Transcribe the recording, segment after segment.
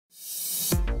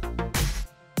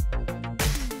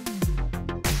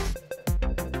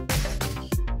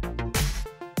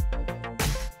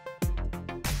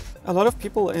A lot of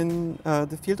people in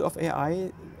the field of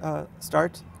AI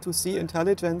start to see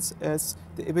intelligence as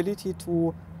the ability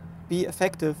to be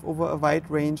effective over a wide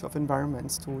range of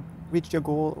environments, to reach your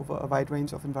goal over a wide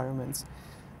range of environments.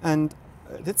 And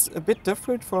that's a bit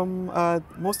different from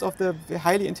most of the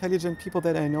highly intelligent people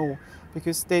that I know,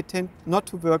 because they tend not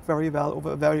to work very well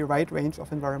over a very wide range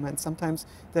of environments. Sometimes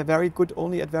they're very good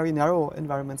only at very narrow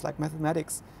environments like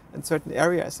mathematics and certain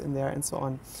areas in there and so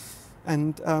on.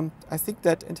 And I think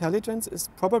that intelligence is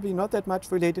probably not that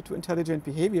much related to intelligent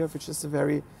behavior, which is a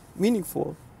very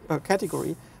meaningful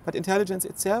category, but intelligence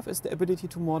itself is the ability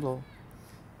to model.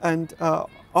 And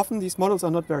often these models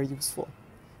are not very useful,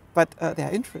 but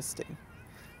they're interesting.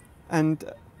 And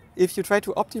if you try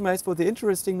to optimize for the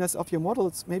interestingness of your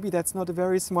models, maybe that's not a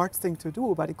very smart thing to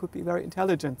do, but it could be a very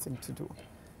intelligent thing to do.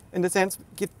 In the sense,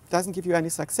 it doesn't give you any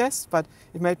success, but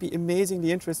it might be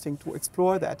amazingly interesting to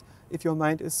explore that if your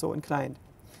mind is so inclined.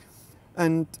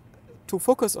 And to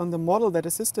focus on the model that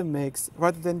a system makes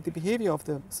rather than the behavior of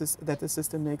that the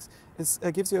system makes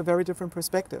gives you a very different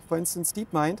perspective. For instance,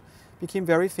 Deepmind became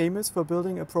very famous for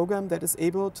building a program that is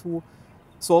able to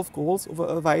solve goals over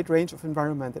a wide range of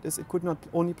environment. That is, it could not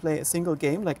only play a single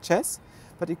game like chess,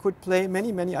 but it could play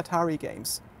many, many Atari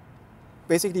games.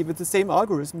 Basically, with the same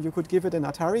algorithm, you could give it an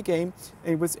Atari game,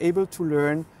 and it was able to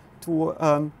learn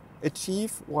to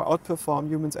achieve or outperform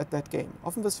humans at that game.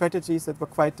 Often with strategies that were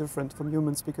quite different from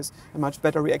humans, because a much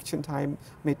better reaction time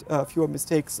made fewer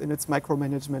mistakes in its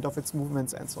micromanagement of its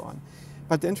movements and so on.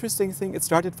 But the interesting thing, it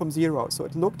started from zero. So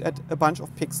it looked at a bunch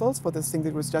of pixels for this thing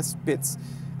that was just bits.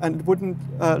 And it wouldn't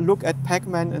look at Pac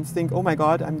Man and think, oh my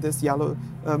God, I'm this yellow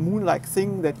moon-like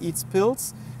thing that eats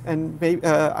pills. And maybe,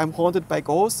 I'm haunted by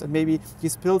ghosts, and maybe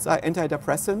these pills are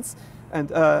antidepressants.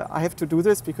 And I have to do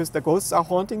this because the ghosts are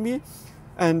haunting me.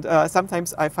 And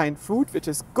sometimes I find fruit, which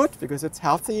is good because it's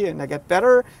healthy and I get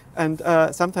better. And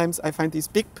sometimes I find these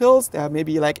big pills, they're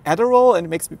maybe like Adderall, and it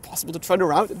makes it possible to turn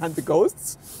around and hunt the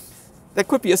ghosts. That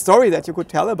could be a story that you could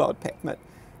tell about Pac Man.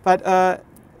 But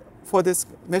for this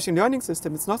machine learning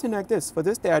system, it's nothing like this. For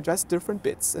this, they are just different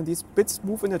bits, and these bits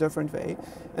move in a different way.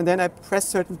 And then I press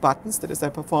certain buttons, that is, I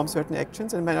perform certain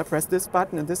actions, and when I press this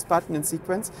button in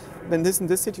sequence, when this and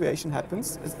this situation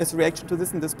happens, as a reaction to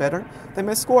this and this pattern, then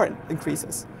my score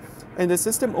increases. And the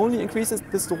system only increases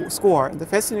the score. And the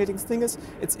fascinating thing is,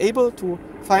 it's able to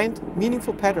find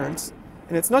meaningful patterns,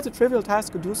 and it's not a trivial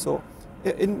task to do so,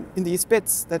 in these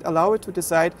bits that allow it to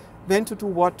decide when to do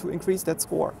what to increase that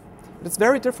score. It's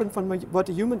very different from what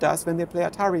a human does when they play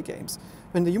Atari games.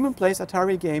 When the human plays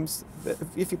Atari games,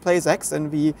 if he plays X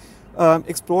and we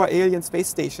explore alien space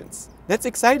stations, that's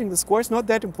exciting. The score is not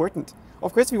that important.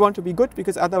 Of course, we want to be good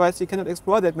because otherwise we cannot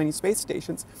explore that many space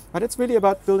stations. But it's really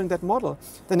about building that model.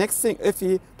 The next thing, if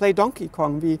we play Donkey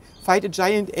Kong, we fight a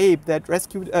giant ape that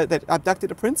that abducted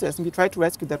a princess, and we try to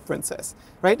rescue that princess.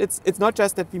 Right? It's not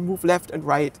just that we move left and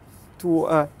right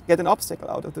to get an obstacle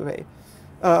out of the way.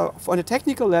 On a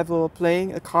technical level,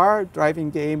 playing a car driving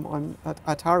game on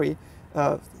Atari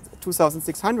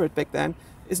 2600 back then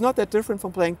is not that different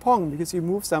from playing Pong, because you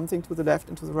move something to the left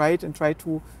and to the right and try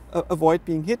to avoid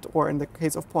being hit, or in the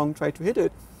case of Pong, try to hit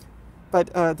it. But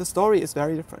the story is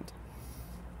very different.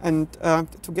 And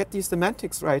to get these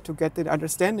semantics right, to get the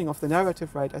understanding of the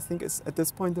narrative right, I think is at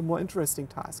this point the more interesting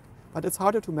task. But it's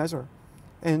harder to measure.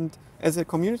 And as a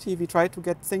community, we try to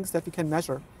get things that we can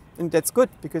measure. And that's good,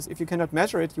 because if you cannot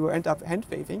measure it, you end up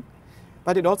hand-waving.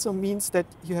 But it also means that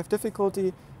you have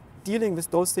difficulty dealing with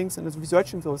those things and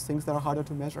researching those things that are harder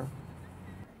to measure.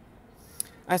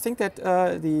 I think that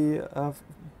the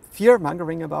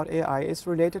fear-mongering about AI is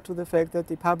related to the fact that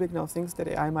the public now thinks that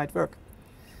AI might work.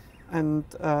 And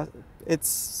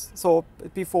it's so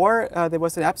before there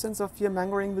was an absence of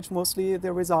fear-mongering, which mostly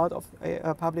the result of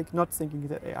a public not thinking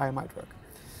that AI might work.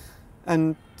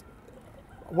 And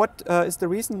what is the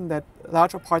reason that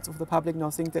larger parts of the public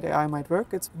now think that AI might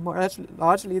work? It's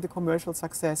largely the commercial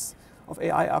success of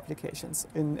AI applications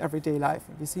in everyday life.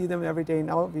 We see them every day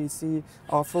now. We see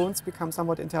our phones become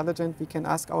somewhat intelligent. We can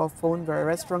ask our phone where a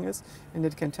restaurant is, and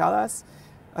it can tell us.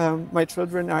 My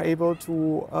children are able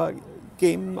to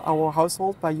game our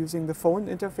household by using the phone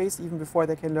interface even before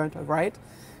they can learn to write.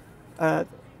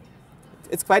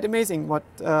 It's quite amazing what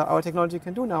our technology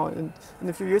can do now. And in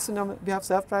a few years from now, we have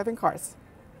self-driving cars.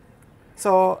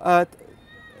 So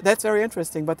that's very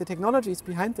interesting. But the technologies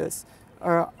behind this,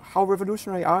 how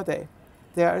revolutionary are they?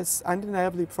 There is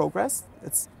undeniably progress.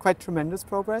 It's quite tremendous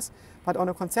progress. But on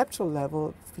a conceptual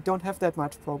level, we don't have that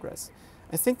much progress.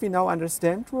 I think we now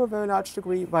understand to a very large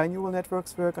degree why neural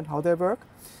networks work and how they work.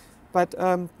 But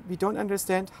we don't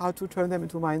understand how to turn them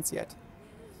into minds yet.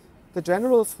 the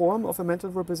general form of a mental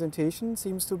representation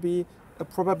seems to be a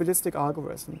probabilistic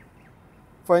algorithm.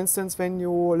 For instance, when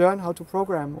you learn how to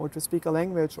program or to speak a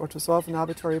language or to solve an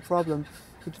arbitrary problem,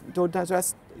 you don't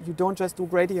just do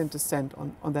gradient descent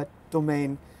on that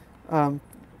domain.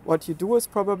 What you do is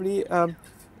probably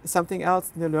something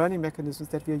else in the learning mechanisms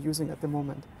that we are using at the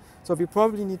moment. So we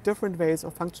probably need different ways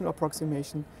of function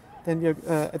approximation than we are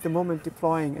at the moment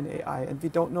deploying in AI, and we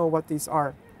don't know what these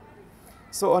are.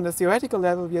 So on a theoretical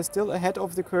level, we are still ahead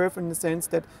of the curve in the sense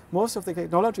that most of the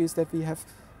technologies that we have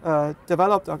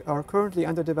developed or are currently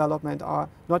under development are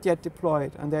not yet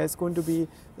deployed, and there is going to be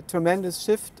a tremendous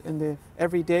shift in the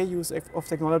everyday use of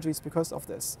technologies because of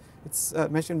this.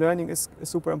 Machine learning is a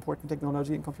super important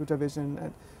technology in computer vision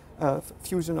and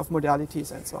fusion of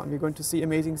modalities and so on. We're going to see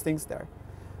amazing things there.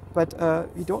 But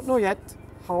we don't know yet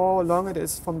how long it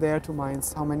is from there to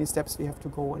Mainz, how many steps we have to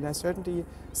go. And there's certainly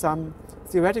some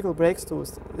theoretical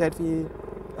breakthroughs that we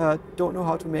don't know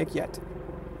how to make yet.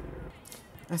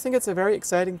 I think it's a very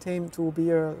exciting time to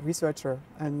be a researcher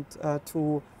and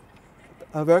to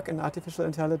work in artificial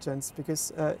intelligence,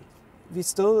 because we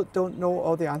still don't know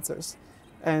all the answers.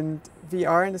 And we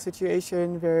are in a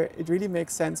situation where it really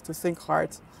makes sense to think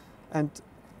hard. And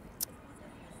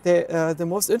the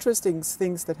most interesting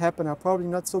things that happen are probably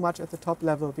not so much at the top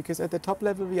level, because at the top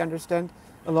level we understand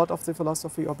a lot of the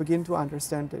philosophy or begin to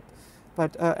understand it.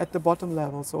 But at the bottom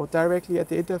level, so directly at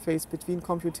the interface between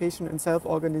computation and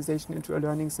self-organization into a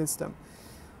learning system.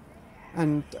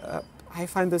 And I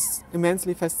find this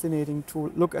immensely fascinating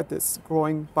to look at this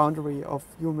growing boundary of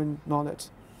human knowledge.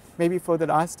 Maybe for the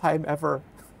last time ever,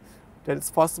 that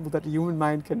it's possible that the human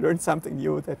mind can learn something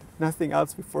new that nothing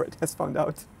else before it has found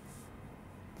out.